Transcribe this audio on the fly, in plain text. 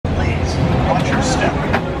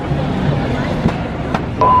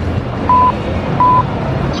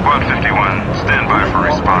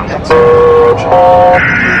Good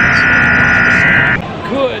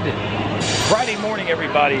Friday morning,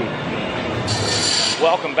 everybody.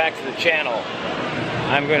 Welcome back to the channel.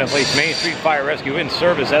 I'm going to place Main Street Fire Rescue in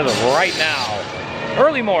service as of right now.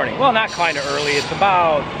 Early morning. Well, not kind of early. It's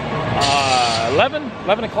about 11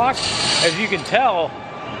 o'clock. As you can tell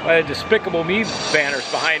by the Despicable Me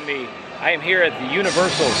banners behind me, I am here at the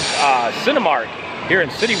Universal Cinemark here in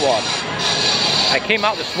City Walk. I came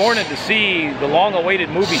out this morning to see the long-awaited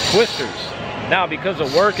movie Twisters. Now, because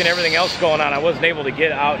of work and everything else going on, I wasn't able to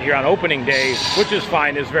get out here on opening day, which is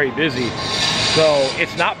fine. It's very busy. So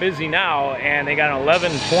it's not busy now, and they got an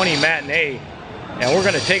 11:20 matinee. And we're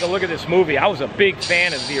going to take a look at this movie. I was a big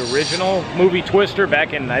fan of the original movie Twister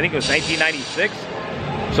back in, I think it was 1996.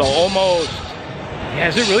 So almost,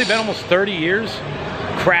 has it really been almost 30 years?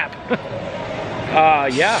 Crap.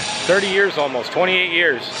 Yeah, 30 years almost, 28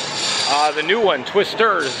 years. The new one,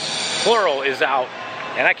 Twisters, plural, is out,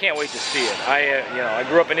 and I can't wait to see it. I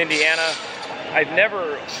grew up in Indiana. I've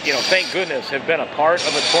never, thank goodness, have been a part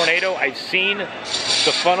of a tornado. I've seen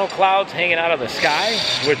the funnel clouds hanging out of the sky,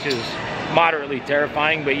 which is moderately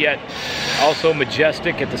terrifying, but yet also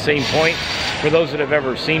majestic at the same point. For those that have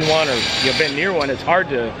ever seen one or been near one, it's hard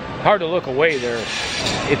to look away there.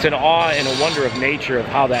 It's an awe and a wonder of nature of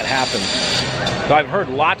how that happens. So I've heard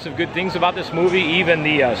lots of good things about this movie. Even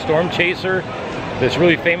the storm chaser that's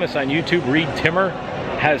really famous on YouTube, Reed Timmer,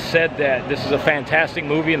 has said that this is a fantastic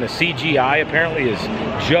movie, and the CGI apparently is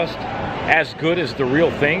just as good as the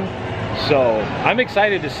real thing. So I'm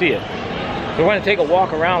excited to see it. We're going to take a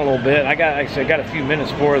walk around a little bit. I got a few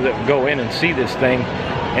minutes before that go in and see this thing,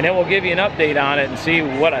 and then we'll give you an update on it and see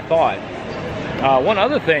what I thought. One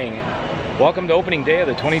other thing, welcome to opening day of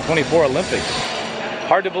the 2024 Olympics.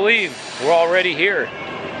 Hard to believe we're already here.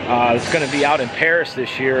 It's going to be out in Paris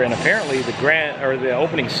this year, and apparently the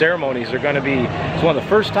opening ceremonies are going to be, it's one of the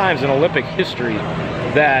first times in Olympic history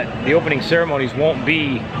that the opening ceremonies won't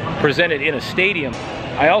be presented in a stadium.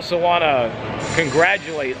 I also want to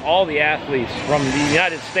congratulate all the athletes from the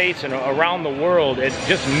United States and around the world at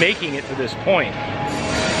just making it to this point.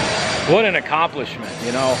 What an accomplishment,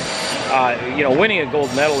 winning a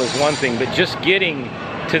gold medal is one thing, but just getting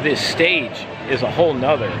to this stage is a whole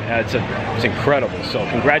nother. It's incredible. So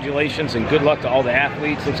congratulations and good luck to all the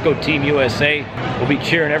athletes. Let's go Team USA. We'll be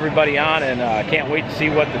cheering everybody on, and can't wait to see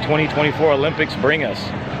what the 2024 Olympics bring us.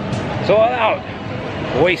 So without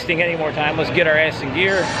wasting any more time, let's get our ass in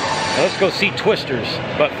gear and let's go see Twisters.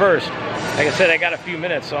 But first, like I said, I got a few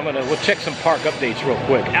minutes, so we'll check some park updates real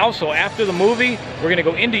quick. Also, after the movie, we're gonna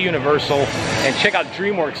go into Universal and check out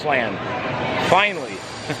Dreamworks Land. Finally.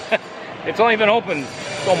 It's only been open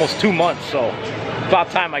almost 2 months, so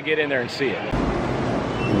about time I get in there and see it.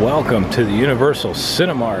 Welcome to the Universal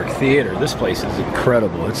Cinemark Theatre. This place is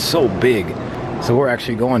incredible. It's so big. So we're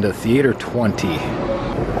actually going to Theater 20.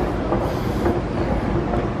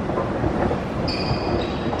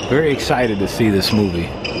 Very excited to see this movie.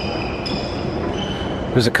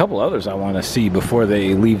 There's a couple others I want to see before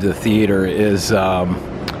they leave the theater. Is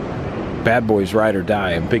Bad Boys Ride or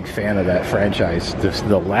Die. I'm a big fan of that franchise.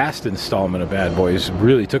 The last installment of Bad Boys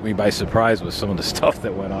really took me by surprise with some of the stuff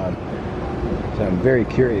that went on. So I'm very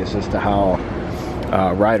curious as to how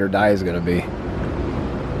Ride or Die is going to be.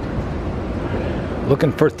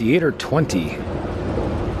 Looking for Theater 20.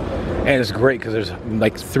 And it's great because there's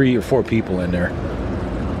like 3 or 4 people in there.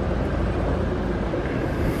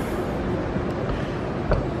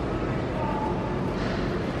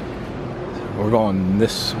 We're going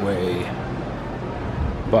this way,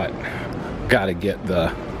 but gotta get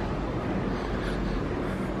the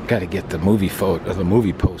movie photo, the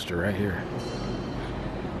movie poster right here.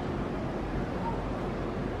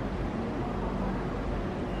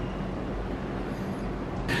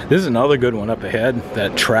 This is another good one up ahead.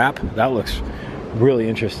 That Trap, that looks really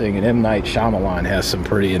interesting, and M. Night Shyamalan has some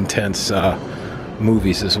pretty intense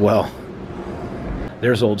movies as well.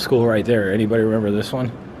 There's Old School right there. Anybody remember this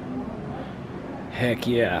one? Heck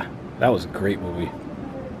yeah, that was a great movie.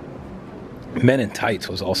 Men in Tights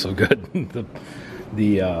was also good.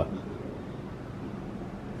 the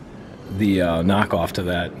knockoff to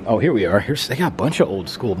that. Oh, here we are. They got a bunch of old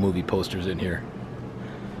school movie posters in here.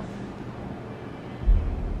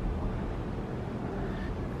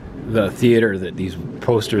 The theater that these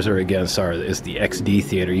posters are against is the XD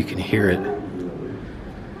Theater. You can hear it.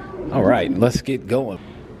 All right, let's get going.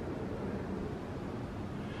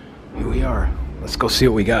 Here we are. Let's go see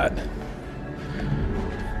what we got.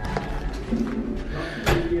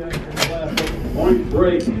 Point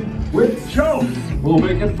Break with Joe. We'll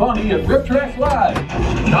make it funny at Rip Track Live.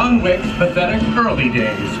 John Wick's pathetic early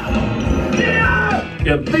days. Yeah!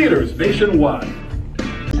 In theaters nationwide.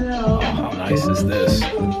 Oh, how nice is this?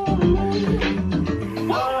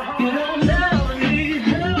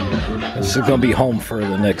 This is gonna be home for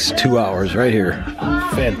the next 2 hours right here.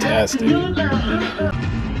 Fantastic.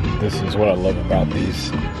 This is what I love about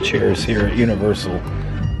these chairs here at Universal.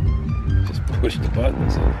 Just push the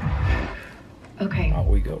buttons and Okay. out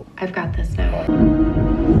we go. I've got this now.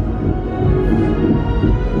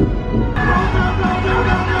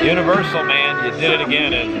 Universal, man, you did it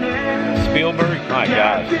again. And Spielberg, my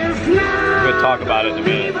gosh. We're going to talk about it in a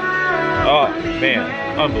minute. Oh,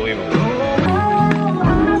 man, unbelievable.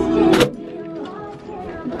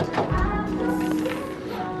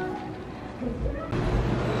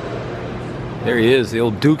 There he is, the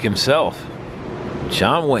old Duke himself,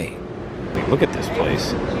 John Wayne. Look at this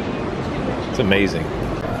place. It's amazing.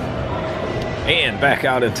 And back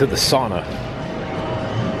out into the sauna.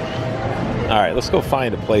 All right, let's go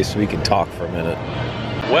find a place so we can talk for a minute.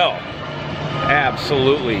 Well,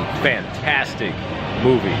 absolutely fantastic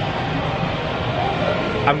movie.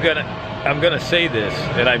 I'm gonna say this,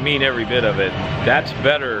 and I mean every bit of it. That's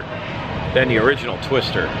better than the original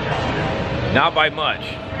Twister. Not by much,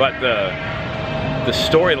 but the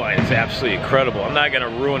storyline is absolutely incredible. I'm not gonna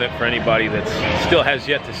ruin it for anybody that still has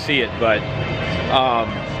yet to see it, but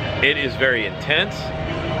it is very intense.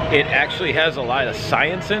 It actually has a lot of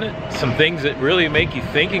science in it. Some things that really make you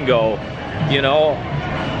think and go, you know,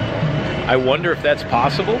 I wonder if that's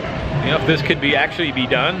possible. You know, if this could actually be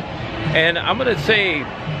done. And I'm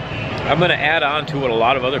gonna add on to what a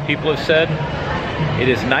lot of other people have said. It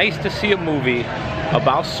is nice to see a movie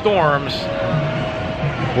about storms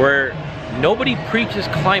where nobody preaches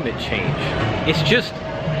climate change. It's just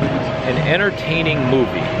an entertaining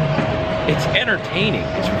movie. It's entertaining.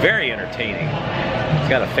 It's very entertaining. It's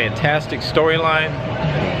got a fantastic storyline.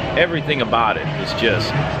 Everything about it is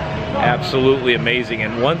just absolutely amazing.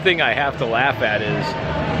 And one thing I have to laugh at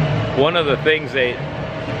is one of the things they,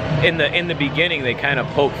 in the beginning, they kind of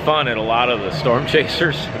poke fun at a lot of the storm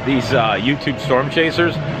chasers, these YouTube storm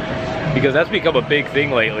chasers, because that's become a big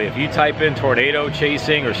thing lately. If you type in tornado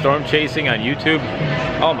chasing or storm chasing on YouTube,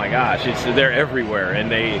 oh my gosh, they're everywhere,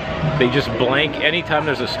 and they just blank anytime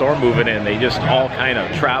there's a storm moving in. They just all kind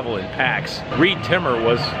of travel in packs. Reed Timmer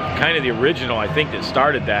was kind of the original, I think, that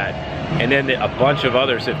started that, and then a bunch of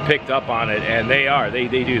others have picked up on it, and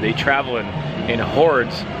they travel in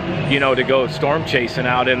hordes, you know, to go storm chasing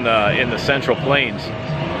out in the Central Plains.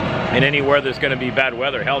 And anywhere there's going to be bad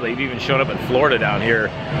weather. Hell, they've even shown up in Florida down here.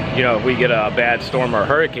 You know, if we get a bad storm or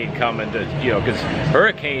hurricane coming, you know, because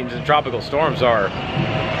hurricanes and tropical storms are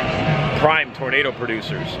prime tornado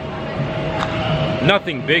producers.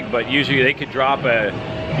 Nothing big, but usually they could drop a,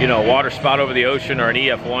 you know, water spout over the ocean or an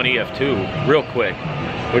EF1, EF2 real quick,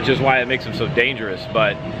 which is why it makes them so dangerous.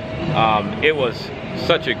 But it was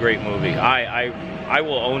such a great movie. I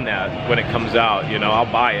will own that when it comes out. You know, I'll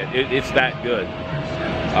buy it. It's that good.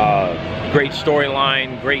 Great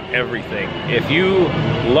storyline, great everything. If you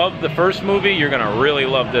love the first movie, you're gonna really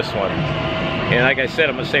love this one. And like I said,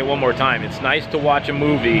 I'm gonna say it one more time, it's nice to watch a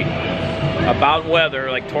movie about weather,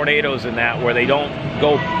 like tornadoes and that, where they don't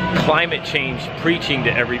go climate change preaching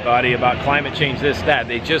to everybody about climate change, this, that.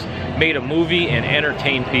 They just made a movie and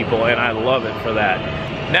entertained people, and I love it for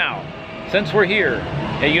that. Now, since we're here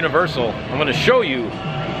at Universal, I'm gonna show you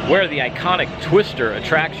where the iconic Twister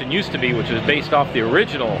attraction used to be, which is based off the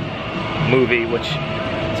original movie, which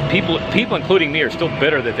people including me are still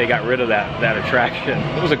bitter that they got rid of that attraction.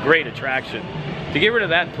 It was a great attraction. To get rid of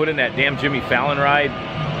that and put in that damn Jimmy Fallon ride,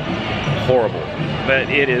 horrible. But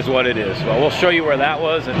it is what it is. Well, we'll show you where that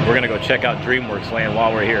was, and we're gonna go check out Dreamworks Land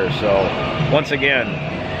while we're here. So once again,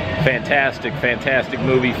 fantastic, fantastic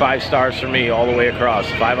movie. 5 stars for me all the way across,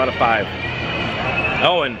 5 out of 5.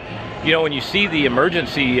 Oh, and you know, when you see the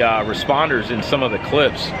emergency responders in some of the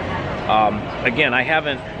clips, again, I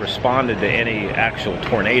haven't responded to any actual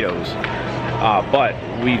tornadoes, but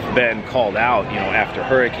we've been called out, you know, after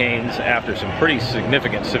hurricanes, after some pretty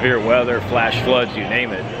significant severe weather, flash floods, you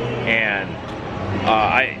name it. And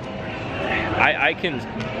I can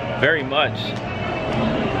very much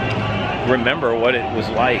remember what it was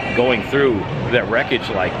like going through that wreckage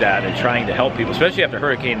like that and trying to help people, especially after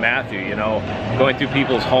Hurricane Matthew, you know, going through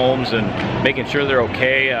people's homes and making sure they're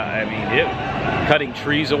okay. I mean, cutting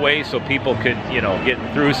trees away so people could, you know, get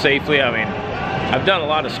through safely. I mean, I've done a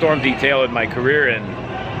lot of storm detail in my career, and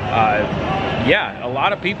yeah, a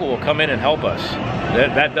lot of people will come in and help us.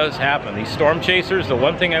 That does happen. These storm chasers, the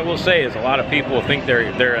one thing I will say is a lot of people will think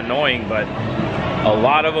they're annoying, but a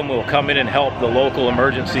lot of them will come in and help the local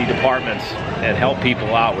emergency departments and help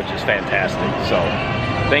people out, which is fantastic. So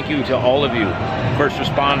thank you to all of you, first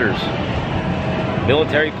responders,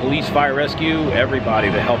 military, police, fire rescue, everybody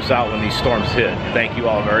that helps out when these storms hit. Thank you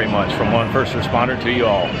all very much. From one first responder to you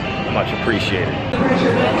all. Much appreciated.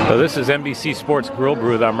 So this is NBC Sports Grill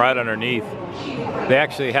Brew that I'm right underneath. They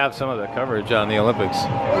actually have some of the coverage on the Olympics.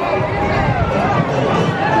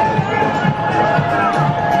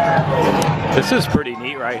 This is pretty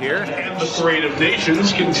neat right here. And the Parade of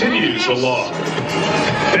Nations continues along.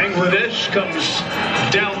 Bangladesh comes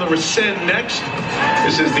down the Rasend next.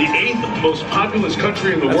 This is the 8th most populous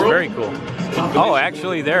country in the world. Very cool. Oh,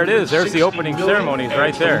 actually, there it is. There's the opening ceremonies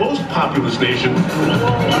right there. The most populous nation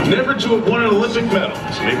never to have won an Olympic medal.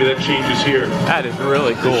 So maybe that changes here. That is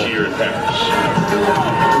really cool. This year in Paris.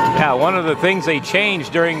 Yeah, one of the things they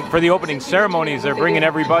changed for the opening ceremonies, they're bringing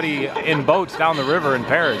everybody in boats down the river in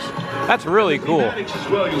Paris. That's really cool. They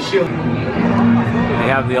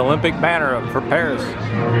have the Olympic banner up for Paris.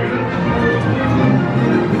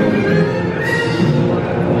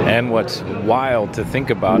 And what's wild to think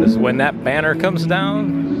about is when that banner comes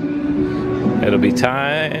down, it'll be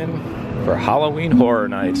time for Halloween Horror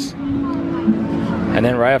Nights. And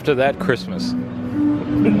then right after that, Christmas.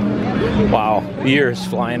 Wow, the year is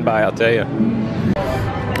flying by, I'll tell you.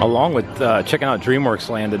 Along with checking out Dreamworks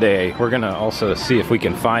Land today, we're going to also see if we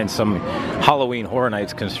can find some Halloween Horror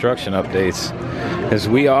Nights construction updates, as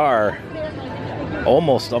we are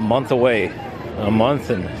almost a month away. A month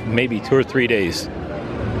and maybe 2 or 3 days.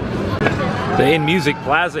 The In Music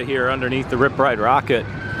Plaza here underneath the Rip Ride Rocket,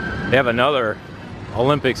 they have another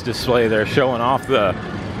Olympics display there showing off the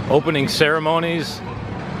opening ceremonies,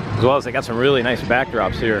 as well as they got some really nice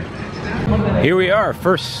backdrops here. Here we are,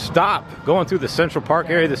 first stop, going through the Central Park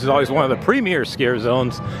area. This is always one of the premier scare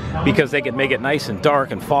zones because they can make it nice and dark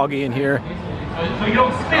and foggy in here.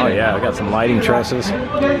 Oh yeah, I got some lighting trusses.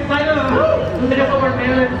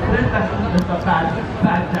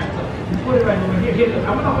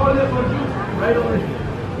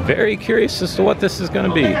 Very curious as to what this is going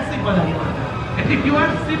to be.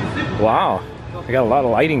 Wow, I got a lot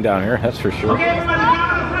of lighting down here, that's for sure.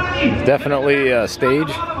 Definitely a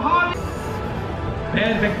stage.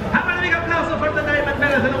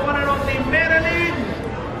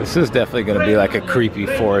 This is definitely going to be like a creepy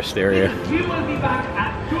forest area. You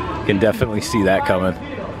can definitely see that coming.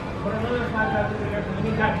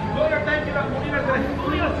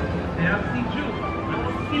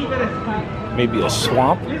 Maybe a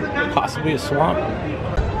swamp, possibly a swamp.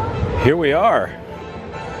 Here we are.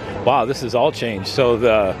 Wow, this has all changed. So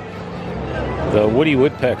the Woody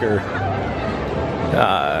Woodpecker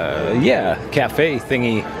cafe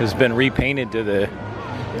thingy has been repainted to the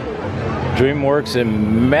Dreamworks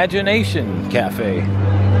Imagination Cafe.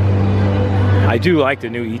 I do like the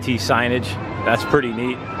new ET signage. That's pretty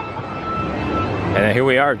neat. And here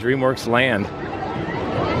we are, Dreamworks Land.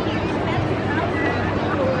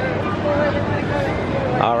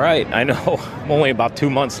 All right, I know I'm only about 2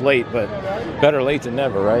 months late, but better late than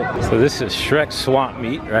never, right? So this is Shrek's Swamp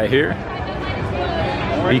Meet right here.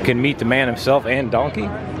 You can meet the man himself and donkey.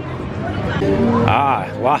 Ah,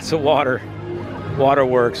 lots of water.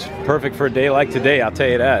 Waterworks. Perfect for a day like today, I'll tell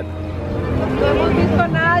you that.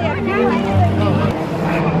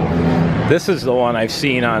 This is the one I've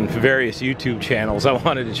seen on various YouTube channels. I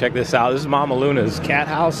wanted to check this out. This is Mama Luna's cat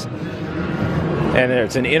house. And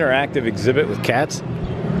it's an interactive exhibit with cats.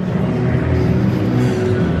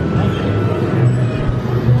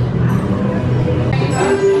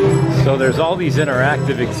 So there's all these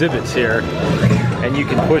interactive exhibits here, and you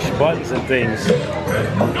can push buttons and things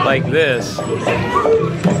like this.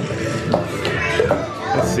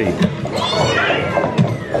 Let's see.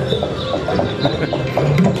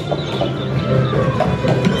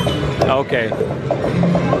 Okay.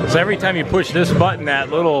 So every time you push this button, that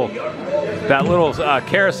little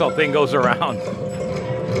carousel thing goes around.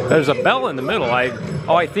 There's a bell in the middle. I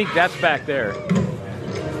think that's back there.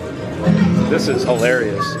 This is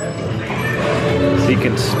hilarious. So you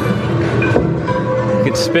can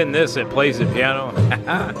spin this, it plays the piano.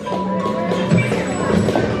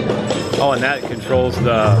 Oh, and that controls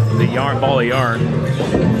the yarn, ball of yarn.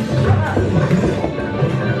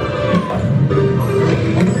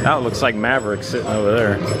 That looks like Maverick sitting over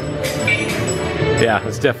there. Yeah,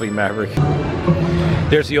 it's definitely Maverick.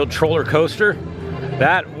 There's the old Troller coaster.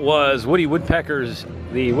 That was Woody Woodpecker's,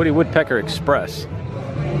 the Woody Woodpecker Express.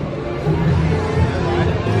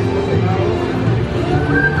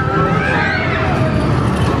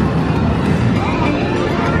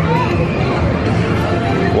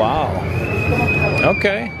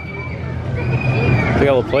 Okay. We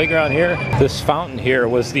got a little playground here. This fountain here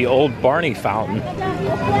was the old Barney fountain.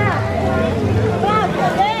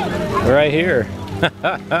 Right here.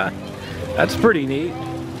 That's pretty neat.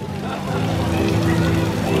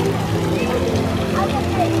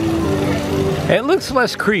 It looks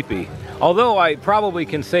less creepy. Although I probably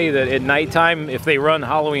can say that at nighttime, if they run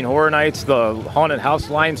Halloween Horror Nights, the haunted house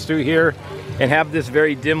lines through here, and have this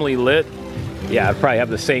very dimly lit, yeah, I'd probably have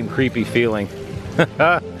the same creepy feeling.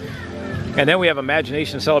 And then we have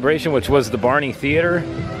Imagination Celebration, which was the Barney Theater.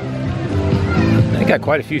 They got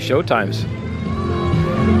quite a few showtimes.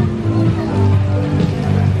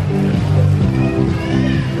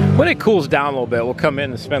 When it cools down a little bit, we'll come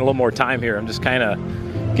in and spend a little more time here. I'm just kind of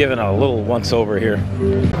giving a little once over here.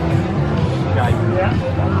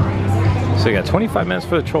 So you got 25 minutes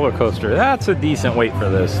for the roller coaster. That's a decent wait for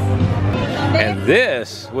this. And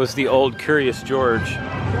this was the old Curious George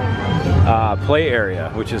play area,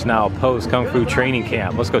 which is now Poe's Kung Fu Training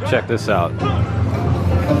Camp. Let's go check this out.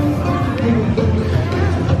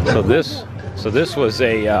 So this was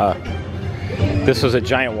a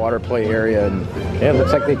giant water play area, and yeah, it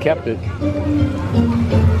looks like they kept it.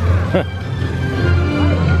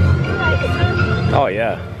 Oh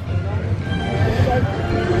yeah.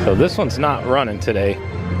 So this one's not running today,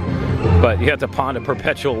 but you have the Pond of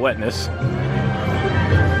Perpetual Wetness.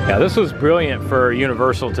 Yeah, this was brilliant for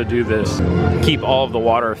Universal to do this. Keep all of the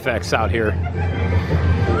water effects out here,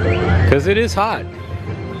 because it is hot.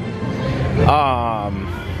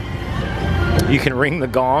 You can ring the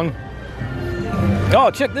gong.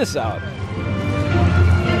 Oh, check this out.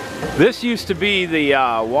 This used to be the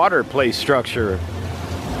water play structure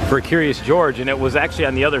for Curious George, and it was actually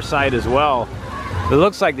on the other side as well. It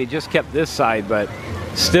looks like they just kept this side, but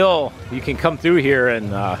still, you can come through here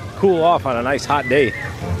and cool off on a nice hot day.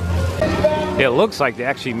 It looks like they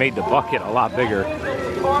actually made the bucket a lot bigger.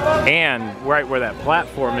 And right where that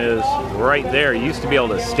platform is, right there, you used to be able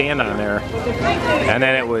to stand on there, and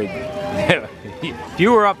then it would, if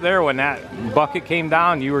you were up there when that bucket came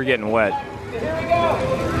down, you were getting wet.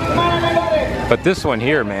 But this one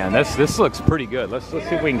here, man, this looks pretty good. Let's see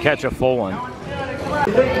if we can catch a full one.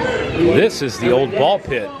 This is the old ball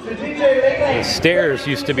pit. The stairs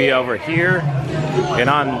used to be over here and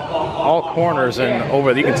on all corners, and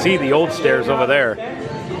over, you can see the old stairs over there.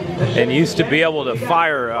 And you used to be able to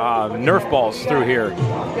fire Nerf balls through here.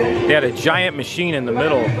 They had a giant machine in the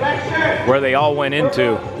middle where they all went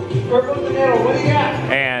into.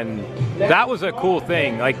 And that was a cool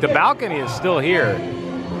thing. Like, the balcony is still here,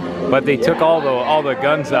 but they took all the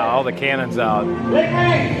guns out, all the cannons out.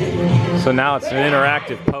 So now it's an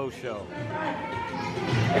interactive Poe show.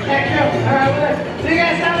 So you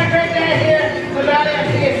guys have a great day here. So now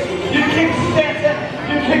you keep dancing,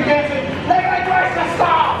 you keep dancing. Like my voice to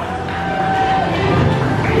stop.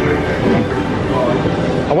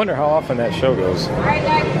 I wonder how often that show goes.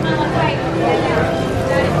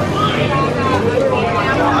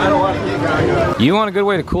 You want a good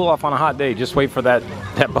way to cool off on a hot day, just wait for that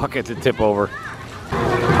bucket to tip over.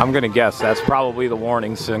 I'm gonna guess that's probably the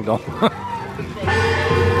warning signal.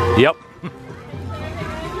 Yep.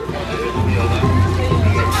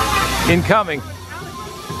 Incoming.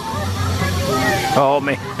 Oh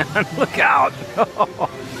man, look out.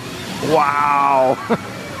 Wow.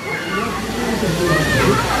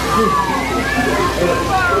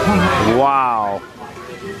 Wow.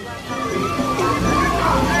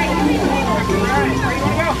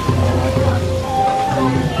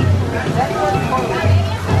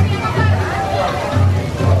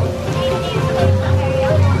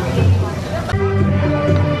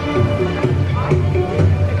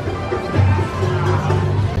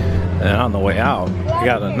 And on the way out, we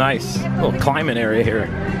got a nice little climbing area here,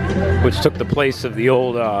 which took the place of the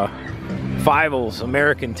old Fievel's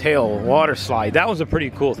American Tail water slide. That was a pretty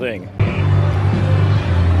cool thing.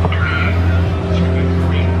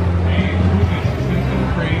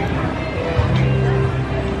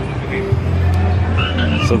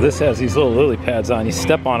 So this has these little lily pads on. You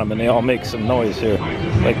step on them and they all make some noise here,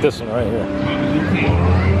 like this one right here.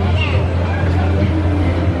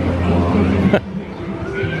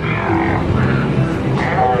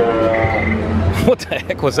 What the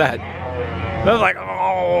heck was that? That was like,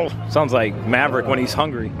 oh, sounds like Maverick when he's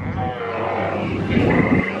hungry.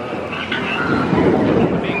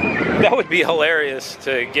 That would be hilarious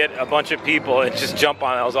to get a bunch of people and just jump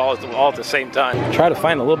on those all at the same time. Try to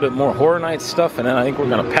find a little bit more Horror Nights stuff, and then I think we're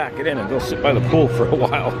gonna pack it in and go sit by the pool for a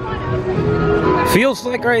while. Feels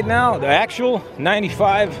like right now, the actual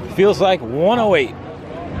 95 feels like 108.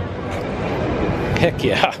 Heck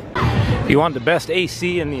yeah. If you want the best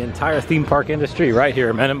AC in the entire theme park industry, right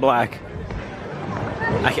here, Men in Black.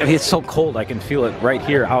 I mean, it's so cold, I can feel it right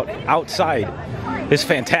here outside. It's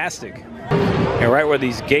fantastic. And right where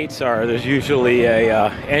these gates are, there's usually a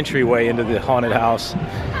entryway into the haunted house.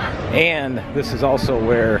 And this is also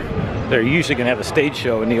where they're usually going to have a stage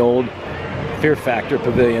show in the old Fear Factor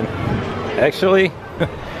Pavilion. Actually,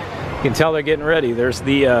 you can tell they're getting ready. There's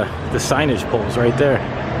the signage poles right there.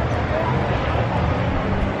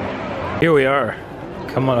 Here we are,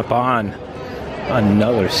 coming up on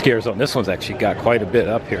another scare zone. This one's actually got quite a bit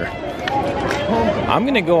up here. I'm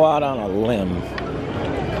gonna go out on a limb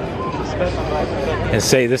and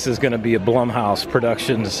say this is gonna be a Blumhouse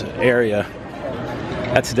Productions area.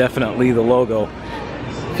 That's definitely the logo.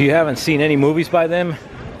 If you haven't seen any movies by them,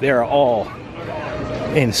 they're all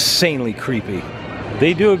insanely creepy.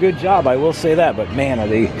 They do a good job, I will say that, but man, are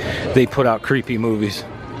they put out creepy movies.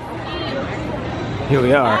 Here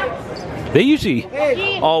we are. They usually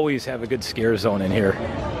always have a good scare zone in here.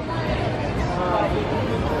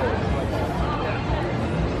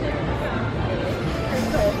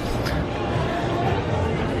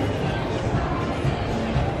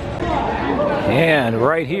 And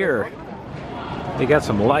right here, they got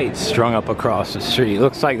some lights strung up across the street.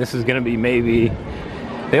 Looks like this is gonna be maybe,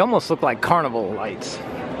 they almost look like carnival lights.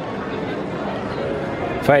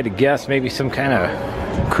 If I had to guess, maybe some kind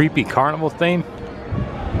of creepy carnival theme.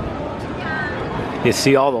 You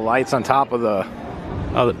see all the lights on top of the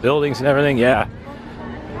buildings and everything. Yeah.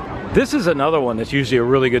 This is another one that's usually a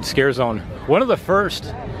really good scare zone. One of the first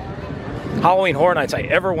Halloween Horror Nights I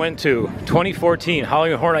ever went to, 2014,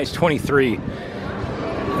 Halloween Horror Nights 23.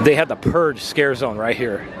 They had the Purge scare zone right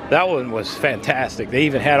here. That one was fantastic. They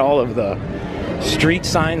even had all of the street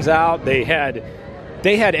signs out. They had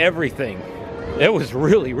everything. It was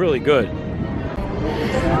really, really good.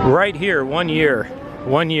 Right here, one year,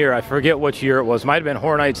 I forget which year it was. Might have been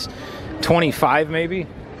Horror Nights 25 maybe.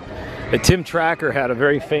 But Tim Tracker had a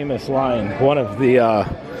very famous line. One of the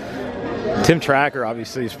Tim Tracker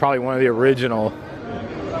obviously is probably one of the original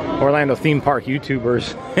Orlando theme park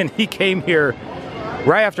YouTubers, and he came here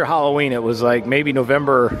right after Halloween. It was like maybe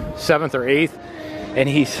November 7th or 8th, and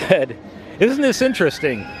he said, "Isn't this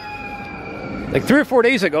interesting? Like 3 or 4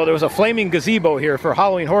 days ago, there was a flaming gazebo here for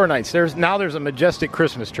Halloween Horror Nights. Now there's a majestic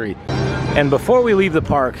Christmas tree." And before we leave the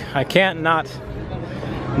park, I can't not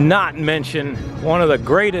mention one of the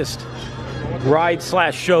greatest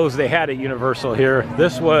ride/shows they had at Universal here.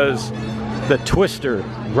 This was the Twister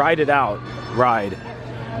Ride It Out ride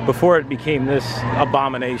before it became this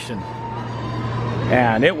abomination.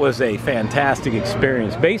 And it was a fantastic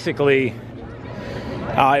experience. Basically,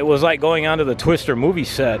 it was like going onto the Twister movie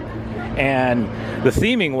set, and the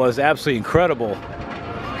theming was absolutely incredible.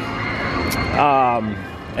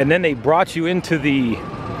 And then they brought you into the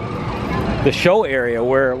show area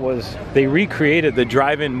where they recreated the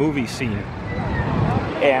drive-in movie scene.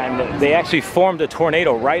 And they actually formed a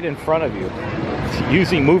tornado right in front of you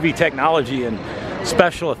using movie technology and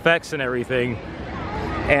special effects and everything,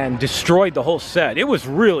 and destroyed the whole set. It was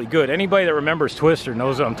really good. Anybody that remembers Twister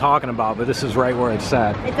knows what I'm talking about, but this is right where it's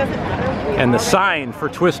at. It doesn't matter. And the sign for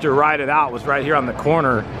Twister Ride It Out was right here on the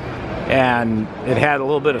corner, and it had a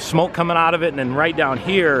little bit of smoke coming out of it. And then right down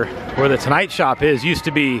here where the Tonight Shop is used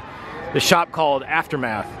to be the shop called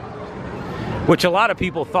Aftermath, which a lot of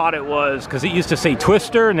people thought it was because it used to say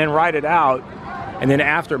Twister and then Ride It Out and then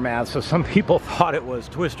Aftermath. So some people thought it was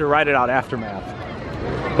Twister Ride It Out Aftermath.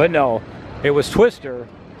 But no, it was Twister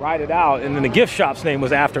Ride It Out, and then the gift shop's name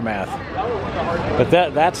was Aftermath. But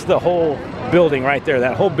that's the whole building right there.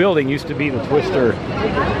 That whole building used to be the Twister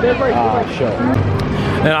show.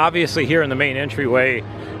 And obviously here in the main entryway,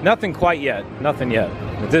 nothing quite yet, nothing yet.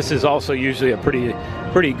 But this is also usually a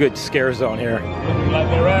pretty good scare zone here.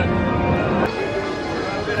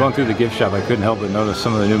 Going through the gift shop, I couldn't help but notice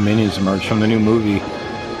some of the new Minions merch from the new movie,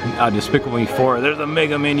 Despicable Me 4. There's the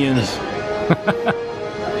Mega Minions.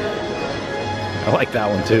 I like that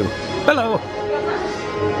one too. Hello.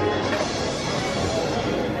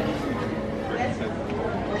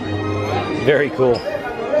 Very cool.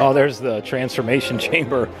 Oh, there's the transformation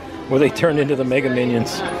chamber where they turned into the Mega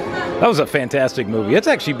Minions. That was a fantastic movie. It's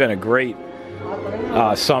actually been a great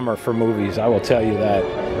summer for movies, I will tell you that.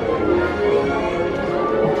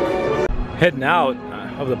 Heading out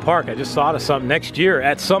of the park, I just thought of something. Next year,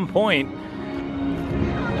 at some point,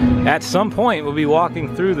 we'll be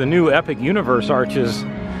walking through the new Epic Universe arches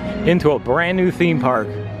into a brand new theme park.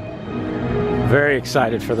 Very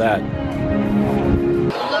excited for that.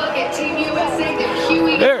 Look at Team USA, they're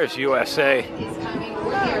queuing. There's USA. Is coming.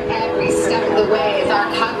 We're here every step of the way as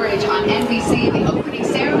our coverage on NBC, the opening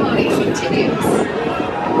ceremony continues.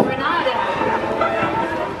 Grenada.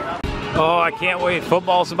 Oh, I can't wait.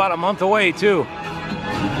 Football's about a month away, too.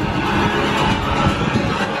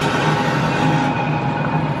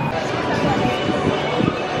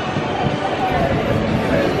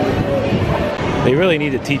 They really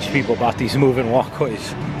need to teach people about these moving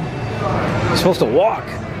walkways. You're supposed to walk.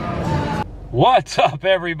 What's up,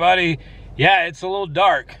 everybody? Yeah, it's a little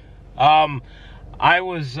dark. I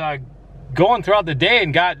was going throughout the day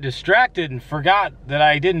and got distracted and forgot that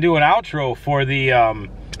I didn't do an outro for the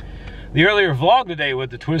earlier vlog today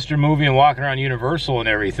with the Twister movie and walking around Universal and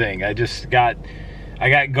everything. I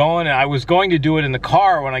got going, and I was going to do it in the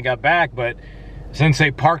car when I got back, but since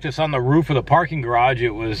they parked us on the roof of the parking garage, it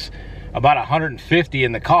was about 150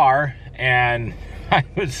 in the car, and I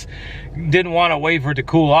didn't want to wait for it to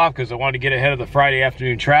cool off because I wanted to get ahead of the Friday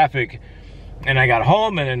afternoon traffic. And I got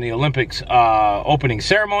home, and then the Olympics opening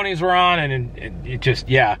ceremonies were on, and it just,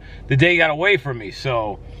 yeah, the day got away from me.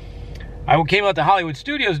 So I came out to Hollywood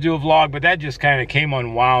Studios to do a vlog, but that just kind of came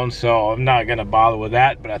unwound, so I'm not going to bother with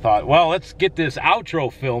that. But I thought, well, let's get this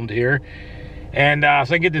outro filmed here, and so I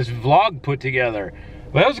can get this vlog put together.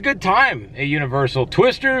 But it was a good time at Universal.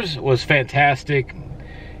 Twisters was fantastic.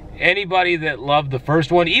 Anybody that loved the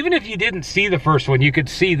first one, even if you didn't see the first one, you could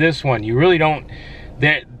see this one. You really don't...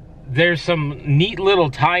 There's some neat little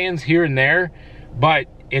tie-ins here and there, but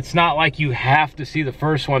it's not like you have to see the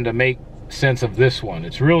first one to make sense of this one.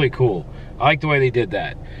 It's really cool. I like the way they did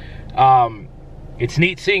that. It's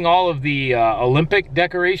neat seeing all of the Olympic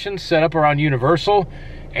decorations set up around Universal,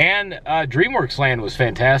 and Dreamworks Land was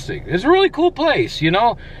fantastic. It's a really cool place, you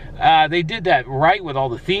know. They did that right with all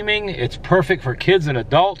the theming. It's perfect for kids and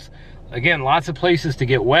adults. Again, lots of places to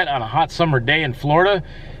get wet on a hot summer day in Florida.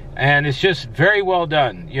 And it's just very well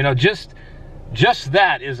done. You know, just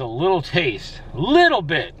that is a little taste,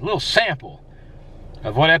 little sample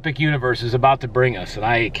of what Epic Universe is about to bring us. And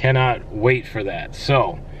I cannot wait for that.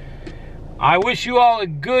 So, I wish you all a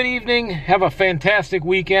good evening. Have a fantastic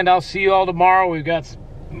weekend. I'll see you all tomorrow. We've got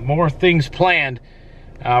more things planned.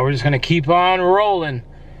 We're just going to keep on rolling.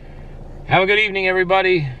 Have a good evening,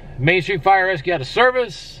 everybody. Main Street Fire Rescue out of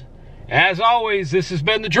service. As always, this has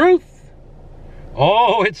been The Truth.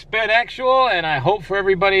 Oh, it's been actual, and I hope for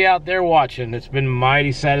everybody out there watching, it's been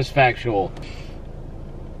mighty satisfactual.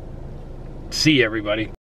 See you, everybody.